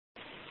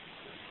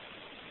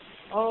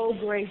Oh,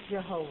 great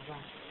Jehovah,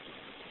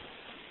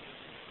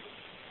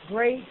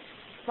 great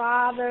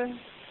Father,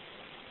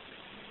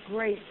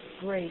 great,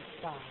 great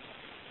Father,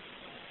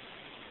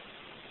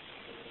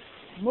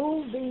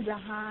 move thee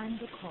behind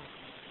the cross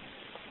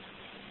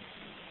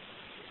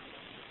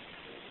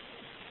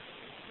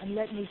and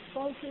let me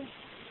focus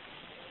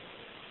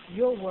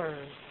your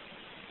word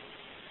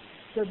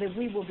so that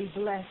we will be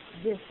blessed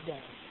this day.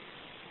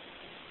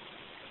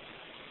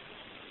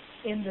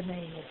 In the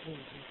name of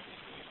Jesus.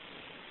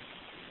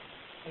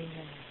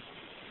 Amen.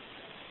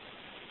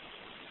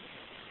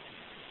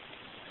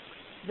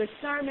 The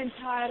sermon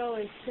title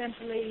is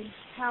simply,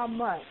 How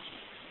Much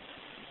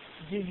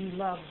Do You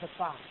Love the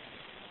Father?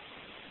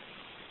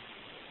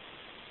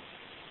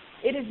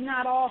 It is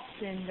not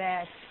often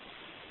that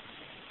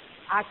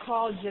I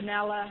call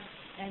Janella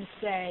and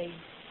say,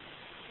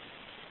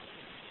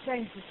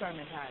 change the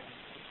sermon title.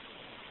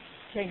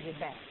 Change it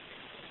back.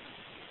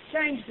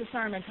 Change the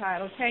sermon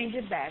title. Change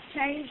it back.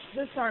 Change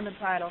the sermon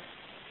title.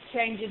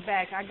 Change it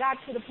back. I got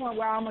to the point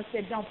where I almost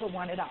said, don't put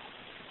one at all.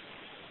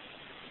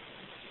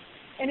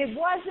 And it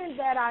wasn't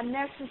that I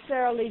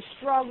necessarily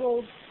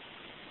struggled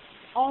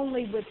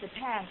only with the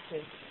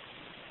passage,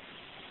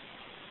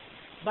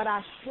 but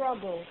I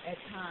struggled at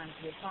times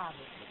with prophecy.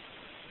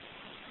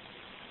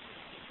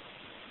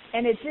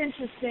 And it's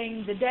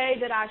interesting, the day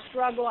that I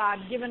struggled,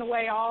 I'd given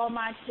away all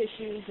my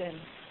tissues and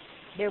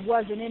there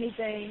wasn't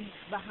anything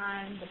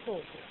behind the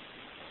pulpit.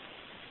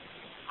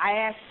 I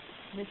asked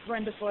Miss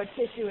Brenda for a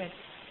tissue, and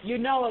you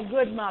know a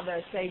good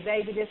mother say,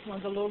 baby, this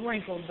one's a little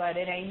wrinkled, but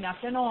it ain't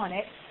nothing on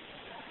it.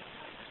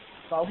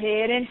 Go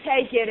ahead and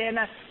take it. And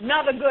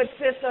another good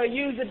sister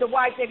used it to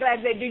wipe their glass.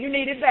 Say, do you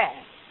need it back?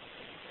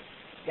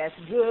 That's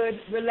good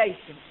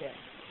relationship.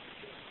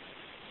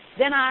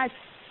 Then I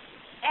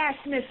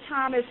asked Miss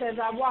Thomas as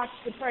I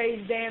watched the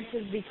praise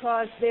dancers,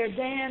 because their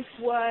dance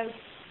was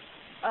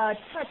a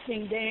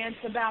touching dance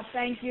about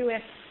thank you.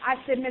 And I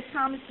said, Miss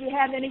Thomas, do you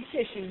have any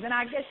tissues? And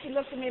I guess she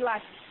looked at me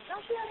like,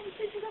 don't you have any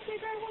tissues up there,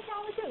 girl? What's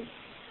wrong with you?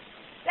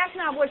 That's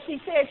not what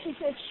she said. She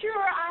said,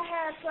 sure, I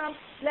have some.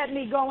 Let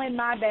me go in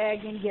my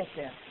bag and get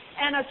them.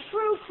 And a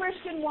true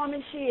Christian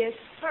woman she is,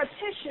 her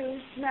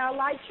tissues smell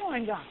like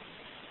chewing gum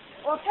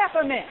or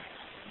peppermint.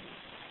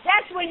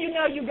 That's when you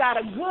know you got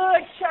a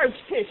good church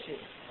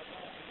tissue.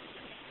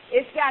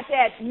 It's got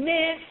that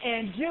mint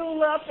and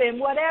julep and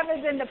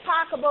whatever's in the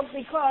pocketbook,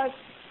 because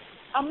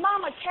a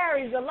mama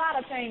carries a lot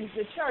of things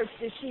to church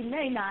that she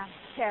may not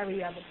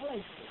carry other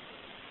places.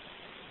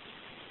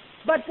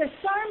 But the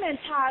sermon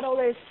title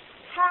is,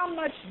 How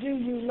Much Do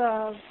You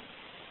Love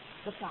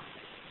the Father?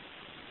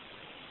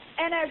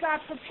 And as I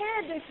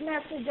prepared this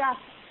message, I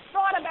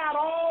thought about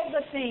all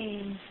the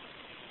things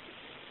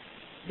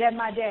that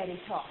my daddy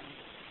taught me.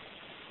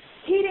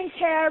 He didn't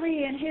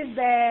carry in his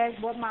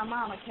bag what my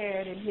mama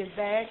carried in his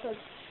bag, because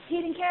he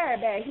didn't carry a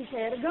bag, he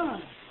carried a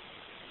gun.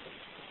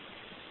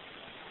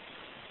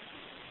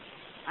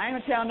 I ain't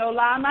going to tell no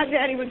lie. My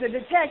daddy was a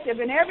detective,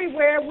 and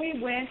everywhere we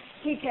went,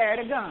 he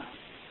carried a gun.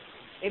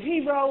 If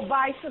he rode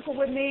bicycle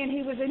with me and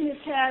he was in his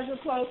casual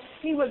clothes,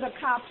 he was a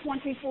cop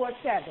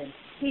 24/7.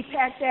 He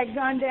packed that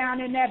gun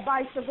down in that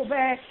bicycle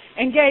bag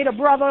and gave a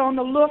brother on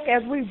the look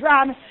as we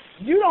driving.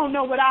 You don't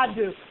know what I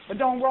do, but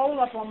don't roll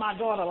up on my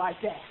daughter like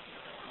that,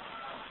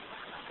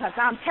 because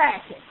I'm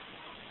packing.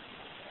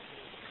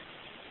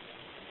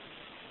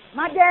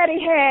 My daddy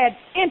had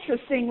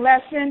interesting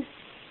lessons.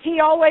 He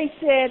always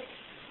said,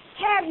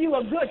 have you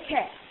a good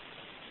cap.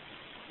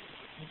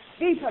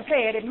 Be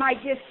prepared. It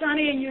might get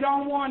sunny and you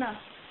don't want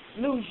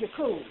to lose your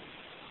cool.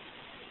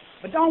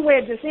 But don't wear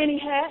just any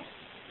hat.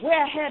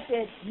 Wear a hat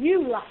that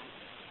you like.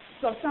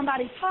 So if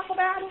somebody talk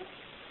about it,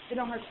 it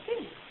don't hurt your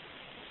feelings.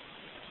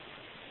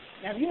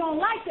 Now, if you don't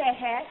like that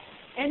hat,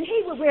 and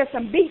he would wear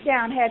some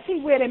beat-down hats.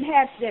 He wear them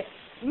hats that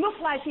look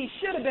like he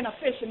should have been a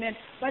fisherman,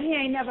 but he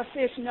ain't never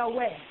fished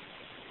nowhere.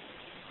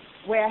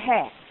 Wear a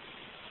hat.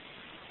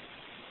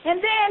 And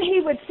then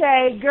he would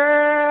say,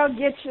 girl,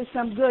 get you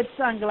some good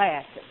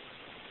sunglasses,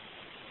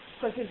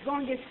 because it's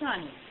going to get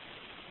sunny.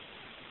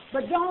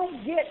 But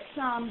don't get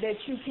some that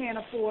you can't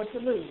afford to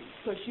lose,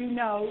 because you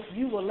know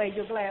you will lay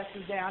your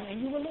glasses down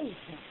and you will lose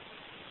them.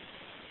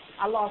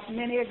 I lost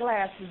many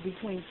glasses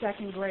between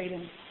 2nd grade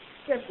and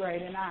 5th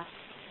grade, and I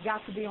got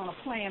to be on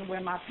a plan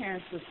where my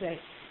parents would say,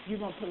 you're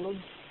going to put a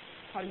little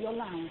part of your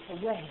allowance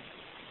away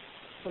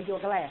for your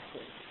glasses,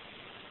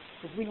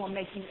 because we're going to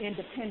make you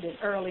independent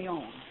early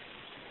on,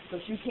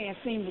 because you can't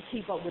seem to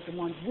keep up with the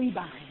ones we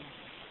buy.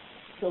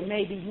 So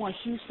maybe once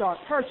you start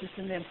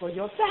purchasing them for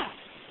yourself,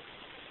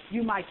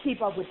 you might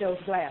keep up with those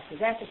glasses.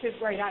 After 5th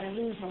grade, I didn't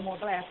lose no more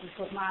glasses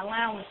because my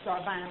allowance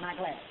started buying my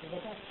glasses,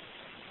 okay?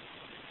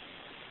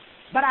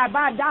 But I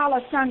buy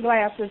dollar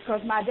sunglasses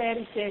because my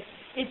daddy said,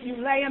 if you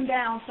lay them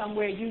down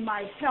somewhere, you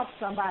might help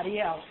somebody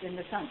else in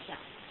the sunshine.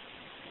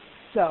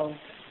 So,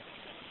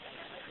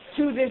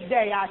 to this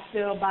day, I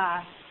still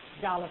buy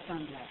dollar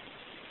sunglasses.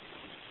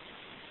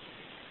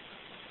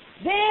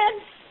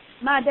 Then,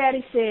 my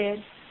daddy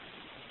said,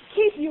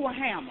 keep you a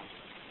hammer.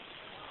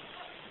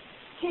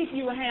 Keep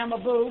you a hammer,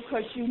 boo,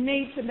 because you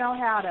need to know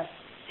how to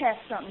test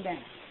something down.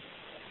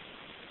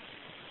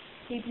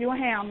 keep you a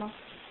hammer.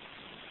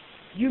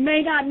 You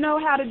may not know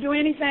how to do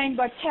anything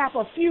but tap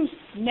a few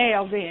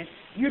nails in.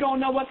 You don't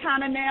know what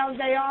kind of nails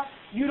they are.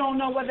 You don't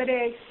know whether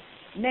they're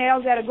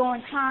nails that are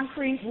going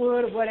concrete,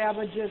 wood, or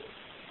whatever. Just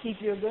keep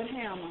you a good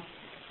hammer.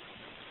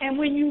 And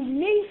when you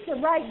meet the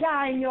right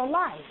guy in your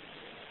life,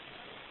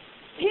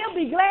 he'll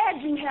be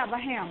glad you have a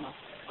hammer,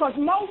 because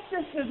most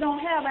sisters don't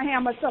have a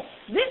hammer. So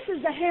this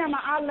is the hammer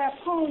I left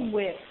home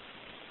with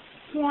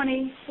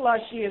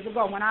 20-plus years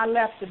ago when I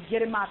left to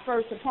get in my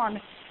first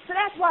apartment. So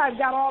that's why I've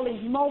got all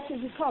these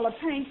multi-color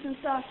paints and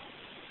stuff,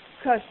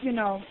 because, you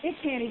know, it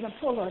can't even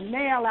pull a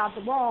nail out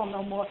the wall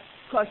no more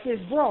because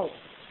it's broke.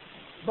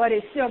 But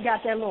it's still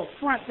got that little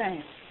front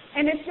thing.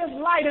 And it's just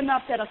light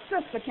enough that a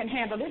sister can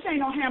handle. This ain't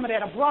no hammer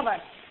that a brother,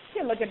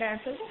 he'll look at that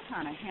and say, what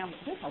kind of hammer?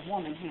 This is a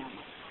woman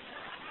hammer.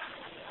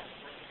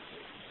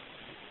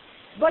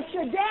 But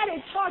your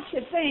daddy taught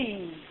you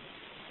things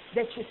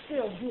that you're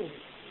still good,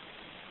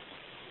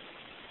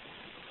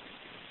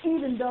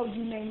 even though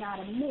you may not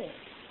admit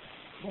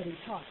that he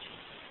taught you.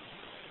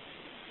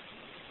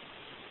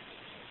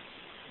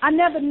 I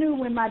never knew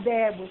when my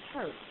dad was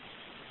hurt.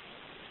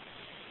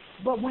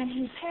 But when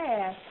he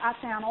passed, I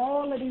found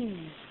all of these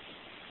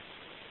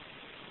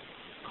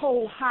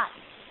cold, hot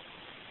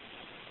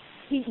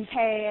heating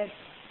pads,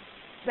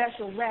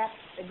 special wraps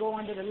that go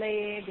under the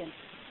leg, and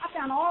I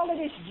found all of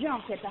this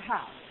junk at the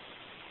house.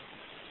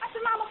 I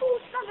said, Mama,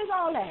 whose stuff is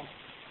all that?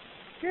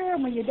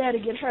 Girl, when your daddy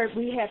get hurt,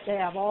 we have to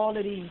have all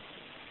of these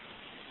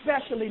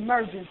special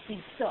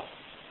emergency stuff.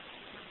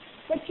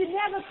 But you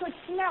never could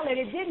smell it.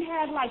 It didn't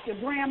have like your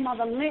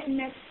grandmother lint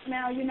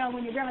smell, you know,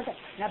 when your grandma said,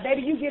 now,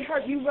 baby, you get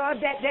hurt, you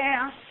rub that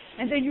down,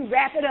 and then you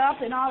wrap it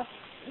up and all.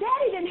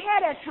 Daddy didn't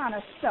have that kind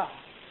of stuff.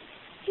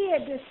 He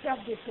had this stuff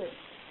that could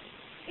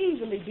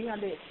easily be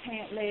under his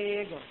pant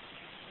leg, or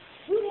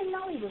we didn't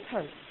know he was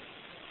hurt.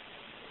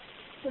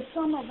 For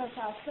some of us,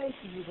 I'll say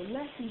to you, the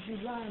lessons you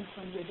learned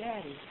from your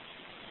daddy,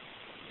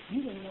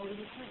 you didn't know he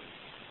was hurt,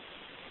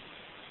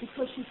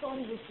 because you thought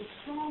he was the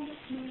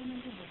strongest man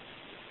in the world.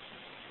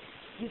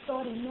 You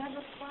thought he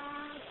never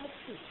cried a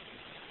tear.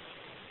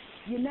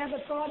 You never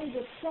thought he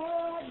was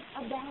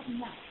sad about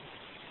nothing.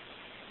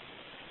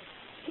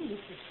 He was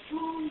the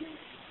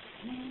strongest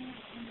man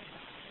in the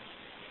world.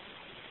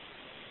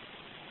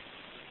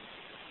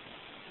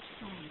 The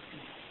strongest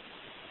man.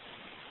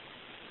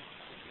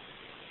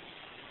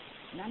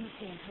 And I'm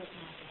saying hurt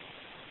my dad.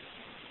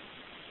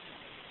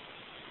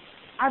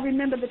 I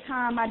remember the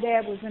time my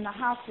dad was in the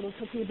hospital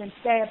because he'd been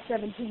stabbed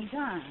 17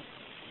 times.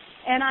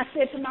 And I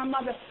said to my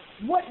mother,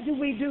 what do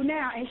we do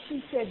now? And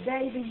she said,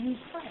 baby, you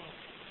pray.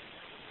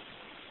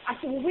 I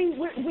said, well,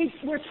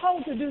 we're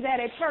told to do that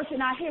at church,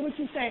 and I hear what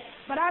you say,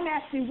 but I'm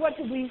asking, what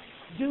do we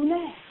do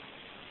now?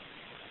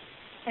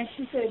 And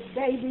she said,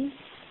 baby,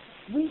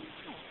 we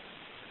pray.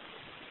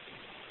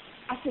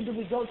 I said, do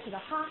we go to the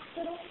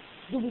hospital?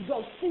 Do we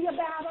go see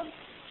about him?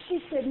 She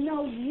said,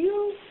 no,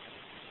 you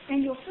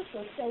and your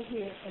sister stay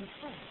here and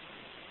pray,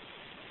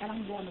 and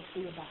I'm going to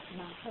see about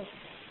my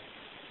husband.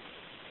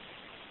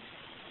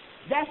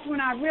 That's when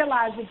I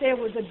realized that there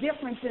was a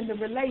difference in the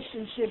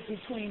relationship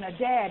between a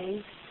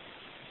daddy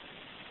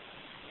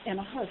and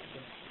a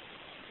husband.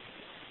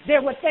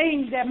 There were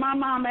things that my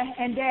mama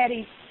and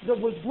daddy, that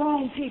was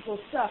grown people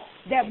stuff,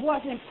 that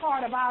wasn't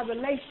part of our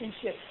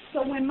relationship.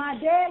 So when my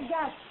dad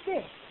got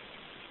sick,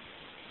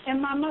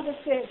 and my mother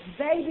said,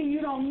 baby,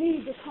 you don't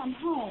need to come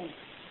home.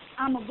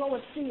 I'm going to go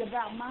and see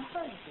about my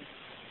husband.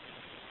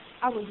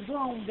 I was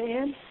grown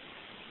then,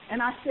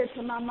 and I said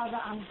to my mother,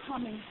 I'm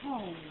coming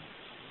home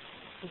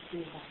to see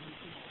about my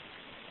husband.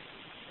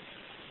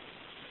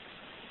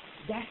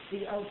 That's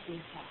the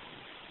earthly side.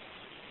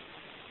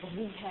 But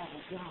we have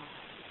a God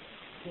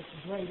that's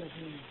greater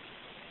than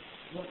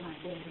what my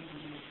daddy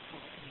and me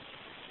taught me,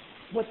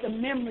 what the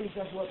memories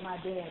of what my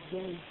dad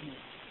gave me.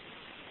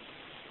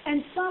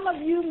 And some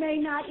of you may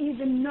not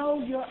even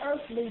know your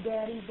earthly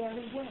daddy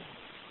very well.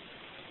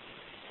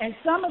 And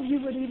some of you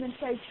would even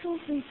say,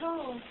 truth be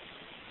told,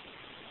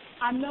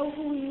 I know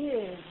who he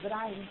is, but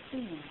I ain't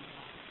seen him.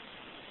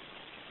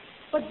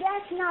 But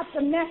that's not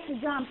the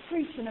message I'm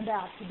preaching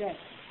about today.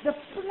 The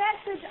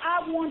message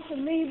I want to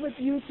leave with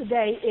you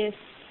today is,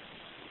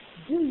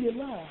 do you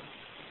love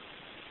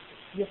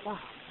your Father?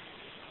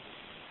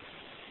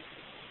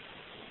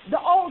 The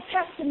Old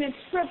Testament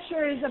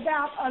scripture is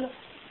about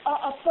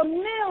a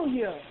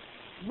familiar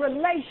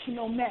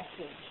relational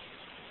message.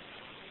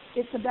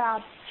 It's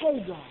about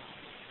Hagar,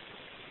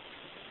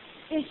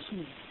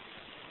 Ishmael,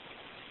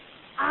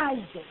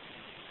 Isaac,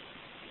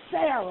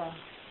 Sarah,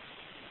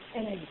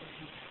 and Abraham.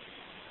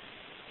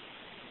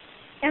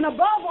 And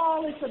above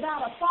all, it's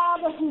about a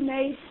father who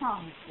made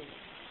promises.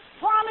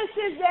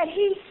 Promises that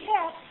he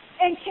kept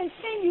and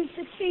continues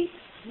to keep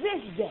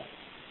this day.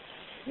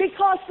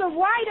 Because the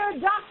writer,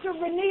 Dr.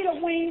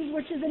 Renita Weems,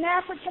 which is an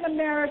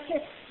African-American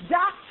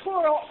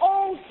doctoral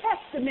Old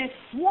Testament,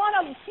 one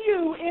of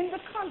few in the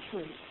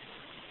country,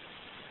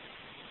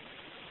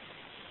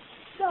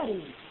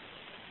 studied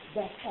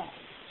that passage.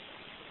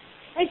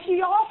 And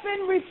she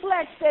often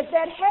reflects that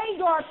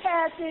Hagar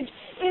passage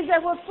is a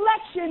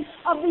reflection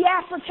of the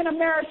African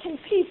American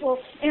people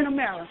in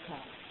America.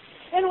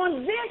 And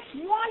on this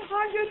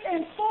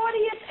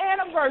 140th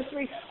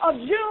anniversary of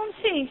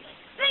Juneteenth,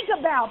 think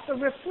about the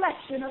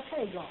reflection of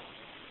Hagar.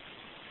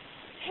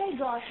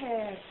 Hagar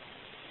had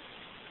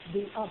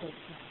the other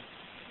side.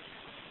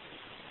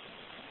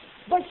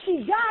 But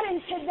she got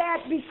into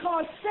that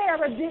because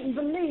Sarah didn't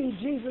believe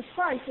Jesus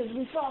Christ, as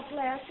we talked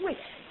last week.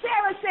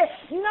 Sarah said,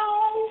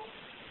 no,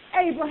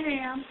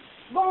 Abraham,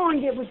 go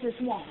and get with this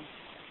woman.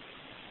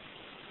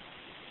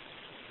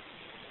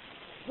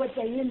 But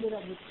they ended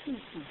up with two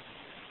sons.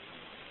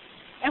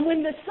 And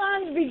when the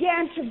sons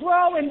began to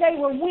grow and they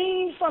were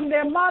weaned from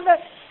their mother,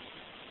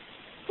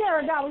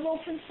 Sarah got a little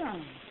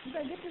concerned. You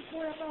better get this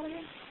boy up out of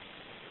here.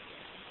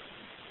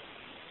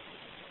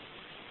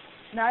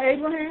 Now,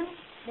 Abraham,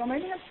 don't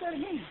make me upset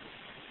again.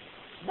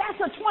 That's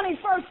a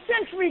 21st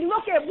century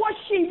look at what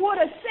she would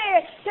have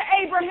said to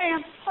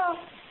Abraham, her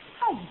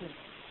husband.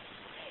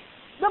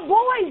 The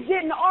boys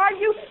didn't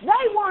argue.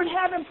 They weren't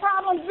having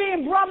problems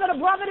being brother to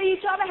brother to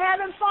each other,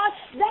 having fun.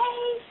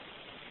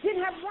 They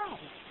didn't have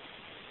problems.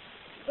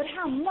 But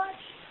how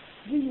much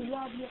do you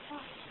love your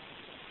father?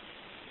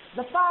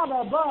 The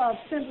Father above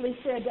simply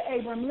said to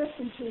Abram,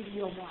 listen to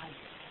your wife.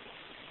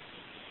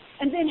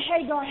 And then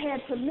Hagar had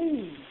to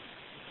leave.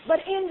 But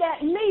in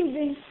that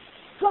leaving,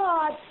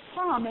 God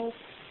promised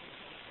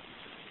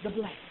the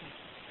blessing.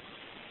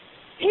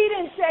 He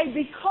didn't say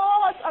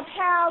because of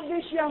how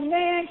this young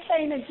man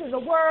came into the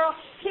world,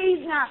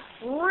 he's not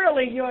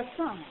really your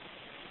son.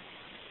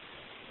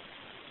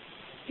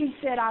 He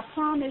said, I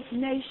promise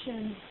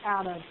nations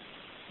out of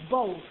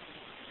both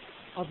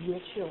of your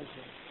children.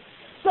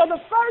 So the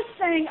first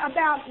thing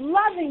about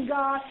loving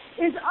God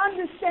is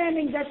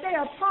understanding that there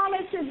are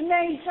promises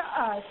made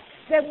to us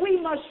that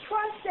we must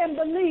trust and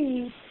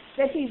believe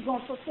that he's going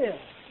to fulfill.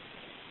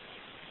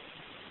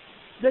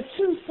 The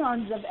two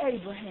sons of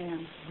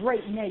Abraham,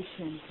 great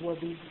nations, were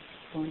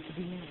going to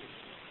be made.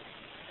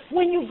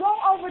 When you go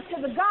over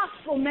to the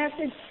gospel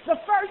message, the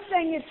first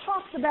thing it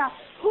talks about,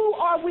 who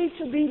are we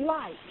to be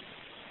like?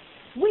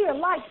 We are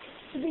like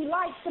to be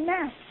like the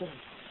Master.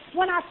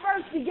 When I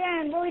first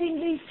began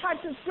reading these types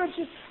of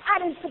scriptures,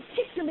 I didn't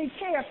particularly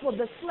care for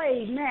the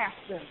slave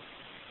master.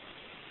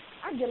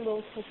 I get a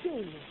little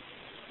peculiar.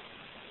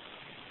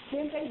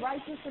 Can't they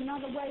write this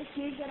another way?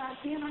 Can't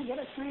I get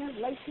a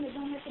translation that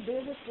don't have to be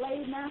the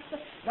slave master?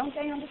 Don't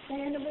they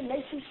understand the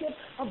relationship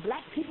of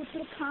black people to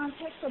the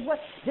context of what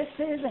this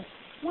is? And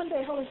one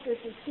day, Holy Spirit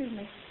said, excuse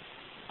me,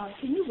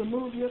 can you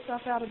remove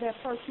yourself out of that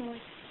personally?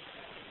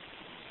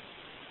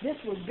 This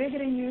was bigger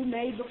than you,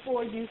 made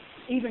before you,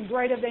 even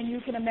greater than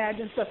you can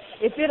imagine. So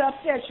if it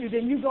upsets you,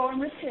 then you go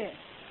and repent.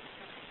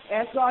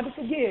 Ask God to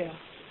forgive.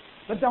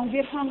 But don't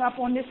get hung up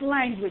on this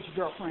language,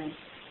 girlfriend.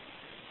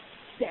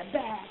 Step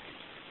back.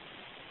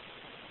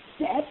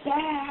 Step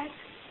back.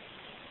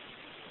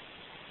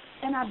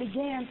 And I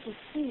began to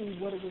see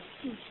what it was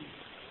teaching.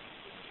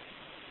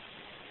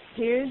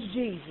 Here's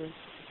Jesus,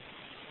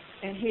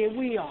 and here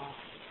we are.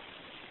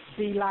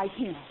 Be like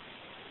him.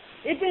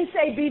 It didn't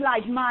say be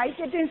like Mike.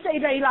 It didn't say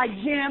be like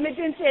Jim. It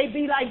didn't say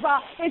be like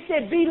Bob. It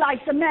said be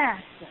like the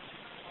Master.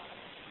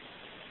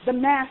 The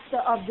Master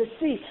of the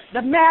sea.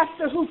 The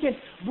Master who can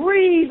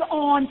breathe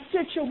on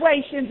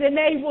situations and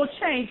they will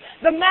change.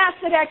 The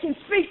Master that can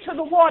speak to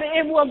the water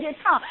and will get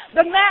calm.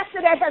 The Master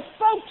that has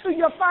spoke to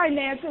your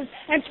finances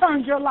and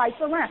turned your life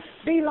around.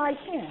 Be like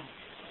him.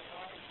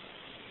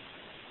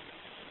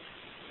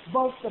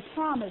 Both the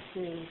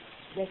promises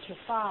that your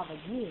Father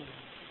gives,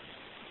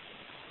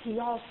 he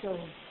also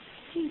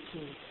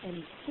teaches and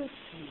equips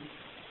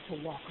you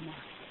to walk them out.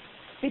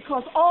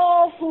 Because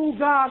all who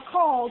God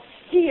calls,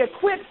 he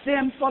equips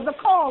them for the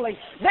calling.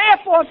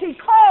 Therefore, if he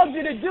called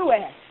you to do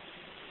it,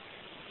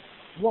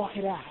 walk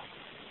it out.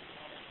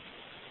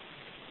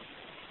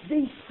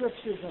 These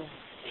scriptures are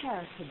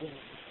character building.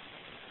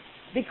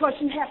 Because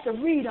you have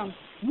to read them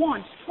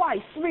once, twice,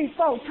 3,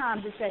 4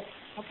 times to say,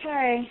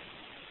 okay,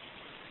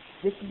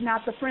 this is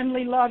not the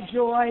friendly love,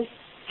 joy,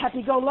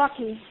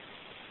 happy-go-lucky,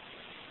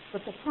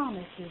 but the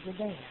promises are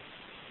there.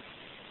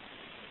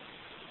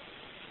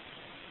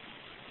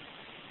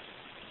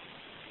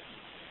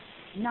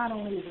 Not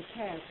only is it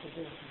character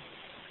building,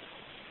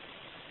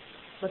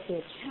 but there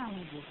are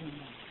challenges in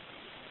them.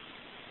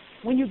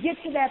 When you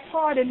get to that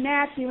part in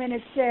Matthew and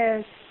it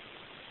says,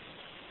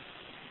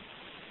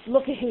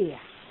 look at here.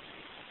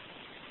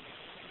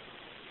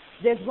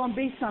 There's going to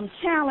be some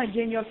challenge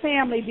in your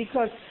family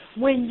because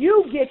when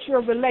you get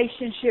your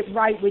relationship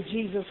right with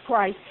Jesus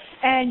Christ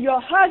and your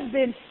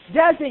husband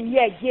doesn't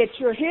yet get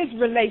his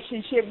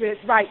relationship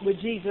right with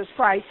Jesus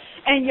Christ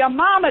and your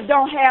mama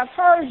don't have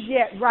hers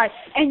yet right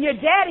and your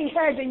daddy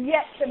hasn't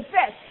yet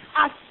confessed,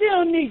 I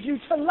still need you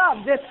to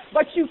love them,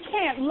 but you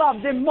can't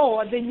love them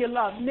more than you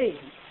love me.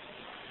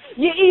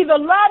 You either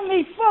love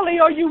me fully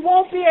or you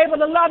won't be able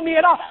to love me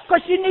at all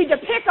because you need to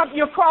pick up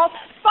your cross,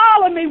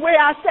 follow me where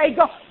I say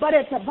go. But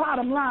at the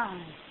bottom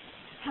line,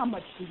 how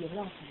much do you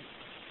love me?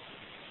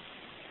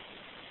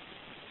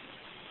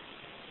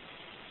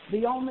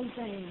 The only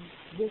thing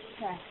this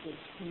passage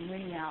can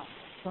ring out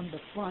from the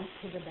front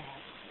to the back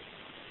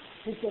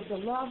is that the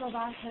love of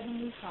our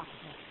Heavenly Father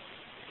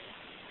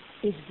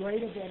is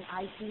greater than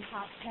icy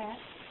hot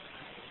pats,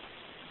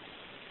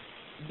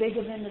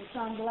 bigger than the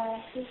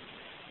sunglasses.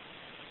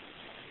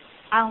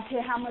 I don't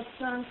care how much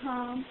sun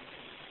comes,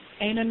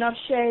 ain't enough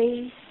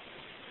shade,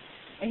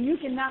 and you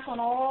can knock on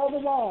all the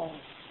walls,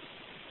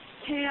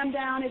 tear them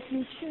down if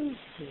you choose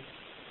to.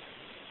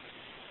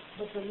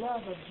 But the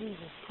love of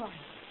Jesus Christ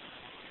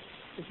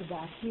is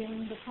about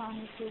hearing the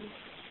promises,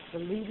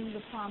 believing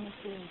the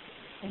promises,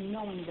 and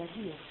knowing that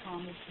He has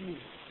promised you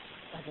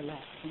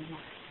everlasting life.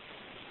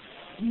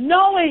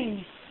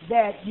 Knowing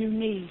that you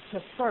need to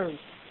first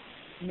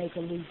make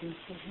allegiance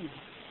to Him.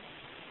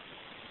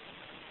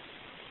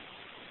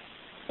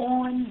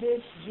 On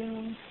this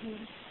June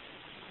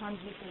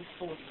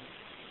 140th,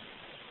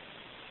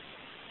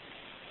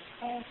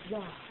 ask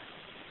God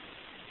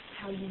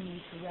how you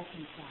need to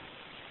reconcile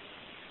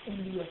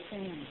in your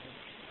family,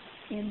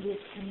 in this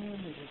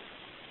community,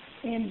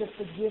 in the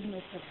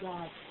forgiveness of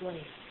God's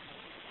grace.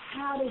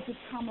 How does it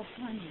come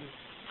upon you?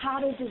 How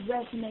does it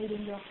resonate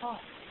in your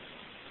heart?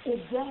 It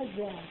does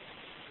that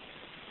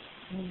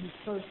when you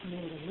first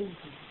made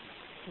allegiance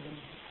to the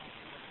Most High.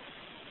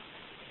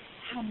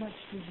 How much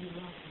do you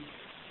love Him?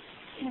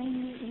 Can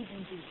you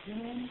even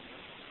begin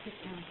to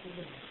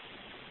calculate?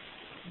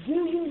 Do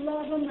you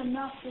love Him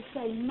enough to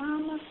say,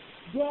 Mama,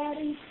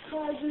 Daddy,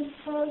 cousin,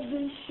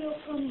 husband,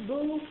 shookum,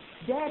 boo,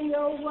 daddy,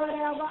 or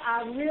whatever,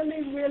 I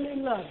really, really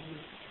love you.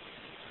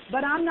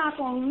 But I'm not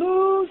going to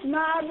lose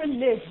my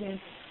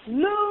religion,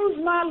 lose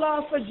my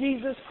love for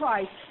Jesus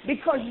Christ,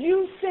 because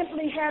you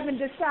simply haven't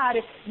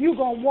decided you're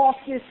going to walk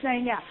this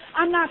thing out.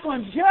 I'm not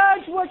going to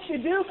judge what you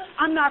do.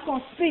 I'm not going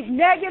to speak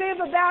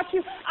negative about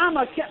you. I'm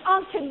going to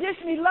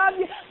unconditionally love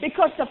you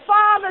because the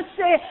Father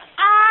said,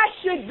 I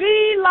should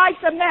be like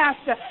the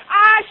Master.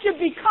 I should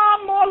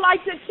become more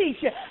like the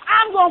teacher.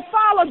 I'm going to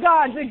follow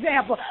God's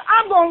example.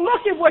 I'm going to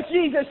look at what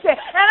Jesus said,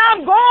 and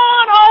I'm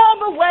going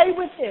all the way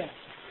with Him.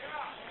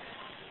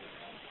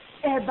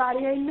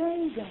 Everybody ain't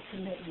made that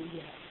commitment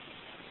yet.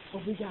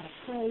 But we got to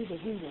pray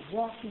that we will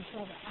walk each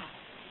other out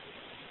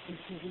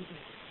until we do.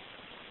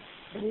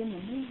 But in the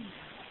meantime,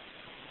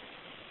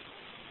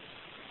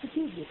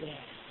 forgive your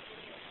dad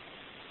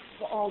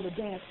for all the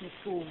dancing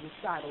school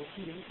recitals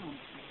he didn't come to.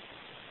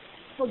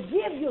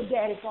 Forgive your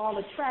daddy for all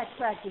the track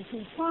practice.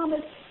 He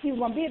promised he was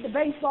going to be at the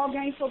baseball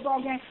game,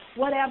 football game,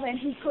 whatever, and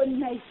he couldn't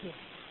make it.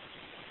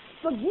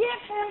 Forgive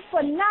him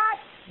for not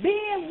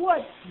being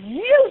what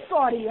you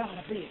thought he ought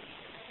to be.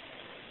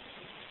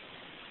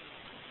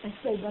 And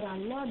say, but I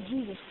love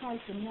Jesus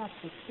Christ enough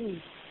to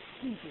see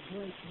He's a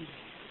great man.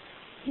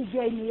 He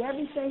gave me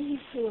everything He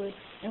could,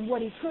 and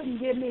what He couldn't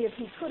give me, if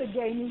He could have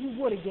gave me,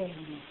 He would have gave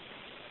me.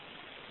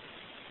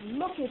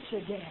 Look at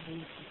your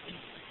daddy.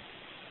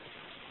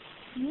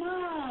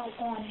 Smile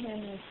on him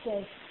and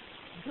say,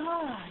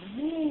 God,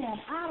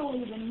 man, I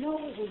don't even know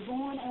what was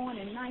going on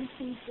in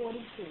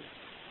 1942.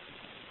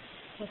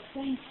 But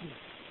thank you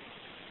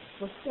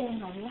for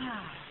staying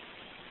alive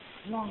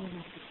long enough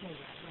to tell you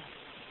I love you.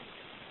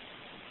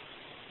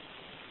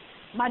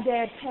 My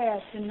dad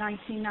passed in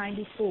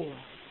 1994.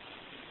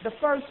 The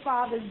first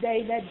Father's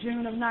Day, that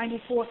June of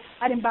 94,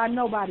 I didn't buy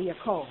nobody a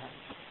card.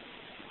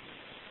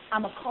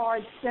 I'm a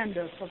card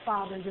sender for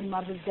Father's and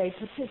Mother's Day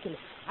particularly.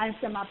 I ain't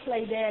send my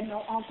play dad,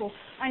 no uncle.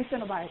 I ain't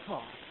send nobody a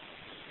card.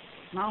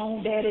 My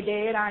own daddy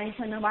dead. I ain't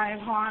send nobody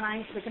a card. I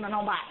ain't speaking to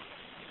nobody.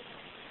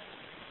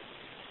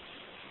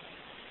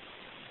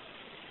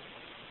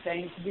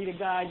 Thanks be to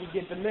God you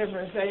get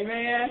deliverance,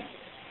 amen?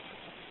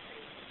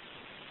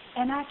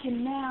 And I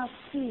can now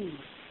see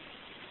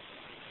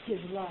His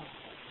love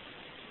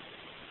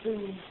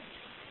through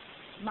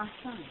my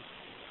son,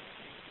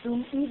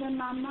 through even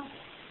my mother,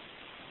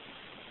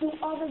 through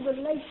other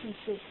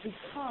relationships,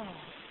 because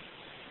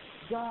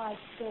God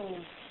so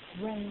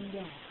rained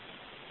down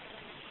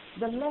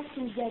the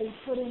lessons that He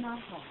put in our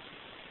hearts.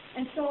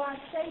 And so I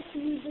say to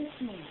you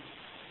this morning,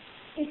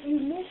 if you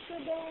miss your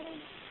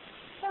daddy,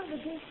 tell the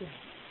big daddy.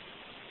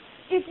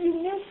 If you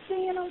miss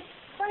seeing him,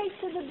 pray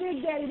to the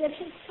big daddy that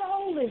his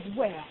soul is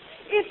well.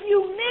 If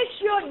you miss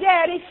your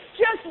daddy,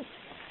 just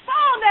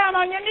fall down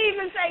on your knees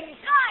and say,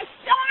 gosh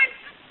darn it,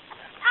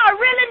 I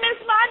really miss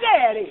my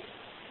daddy.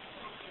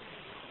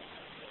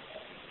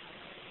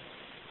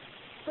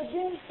 But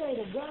then say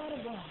to God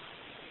of all,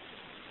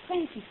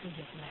 thank you for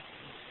your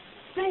blessing.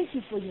 Thank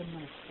you for your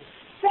mercy.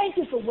 Thank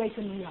you for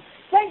waking me up.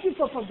 Thank you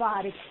for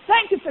providing.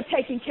 Thank you for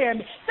taking care of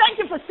me. Thank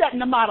you for setting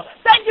the model.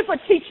 Thank you for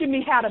teaching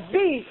me how to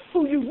be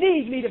who you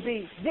need me to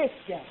be this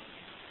day.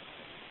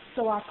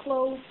 So I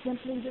close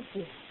simply with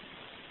this.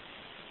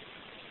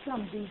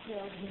 Some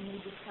details we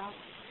need to stop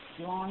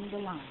drawing the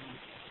line.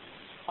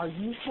 Are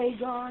you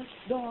Hagar's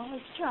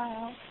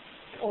child,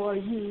 or are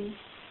you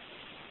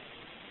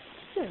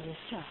Sarah's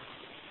child?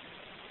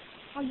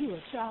 Are you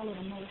a child of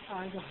the Most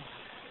High God?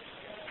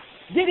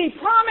 Did He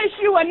promise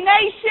you a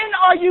nation?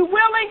 Are you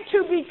willing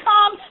to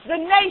become the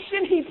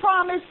nation He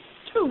promised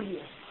to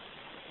you?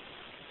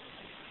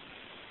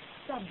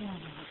 Stop doing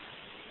that.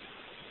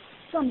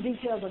 some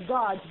details are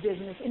God's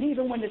business. And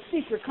even when the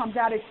secret comes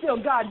out, it's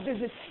still God's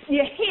business.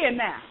 You're here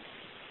now.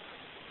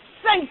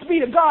 Thanks be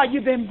to God,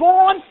 you've been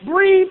born,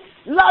 breathed,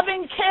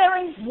 loving,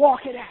 caring.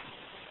 Walk it out.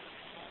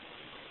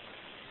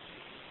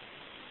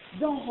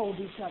 Don't hold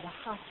each other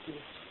hostage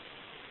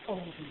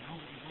over and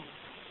over and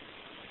over.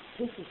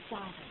 This is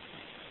Father's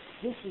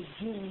Day. This is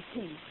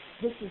Juneteenth.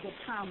 This is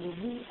a time where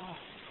we are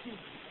free.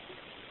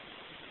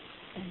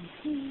 And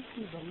he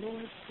who the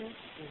Lord sets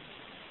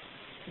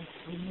free is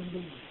free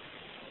indeed.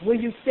 Will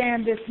you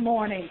stand this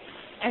morning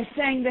and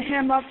sing the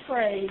hymn of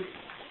praise?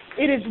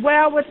 It is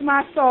well with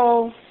my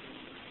soul.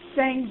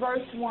 Sing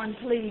verse 1,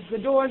 please. The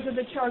doors of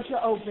the church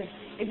are open.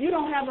 If you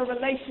don't have a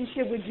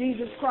relationship with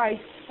Jesus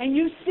Christ and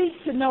you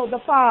seek to know the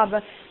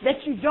Father that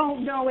you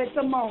don't know at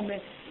the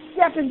moment,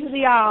 step into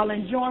the aisle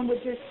and join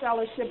with this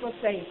fellowship of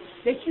faith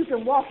that you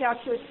can walk out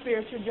your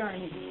spiritual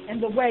journey in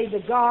the way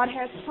that God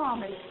has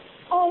promised,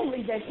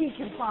 only that he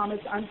can promise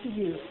unto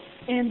you.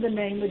 In the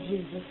name of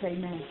Jesus,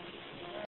 amen.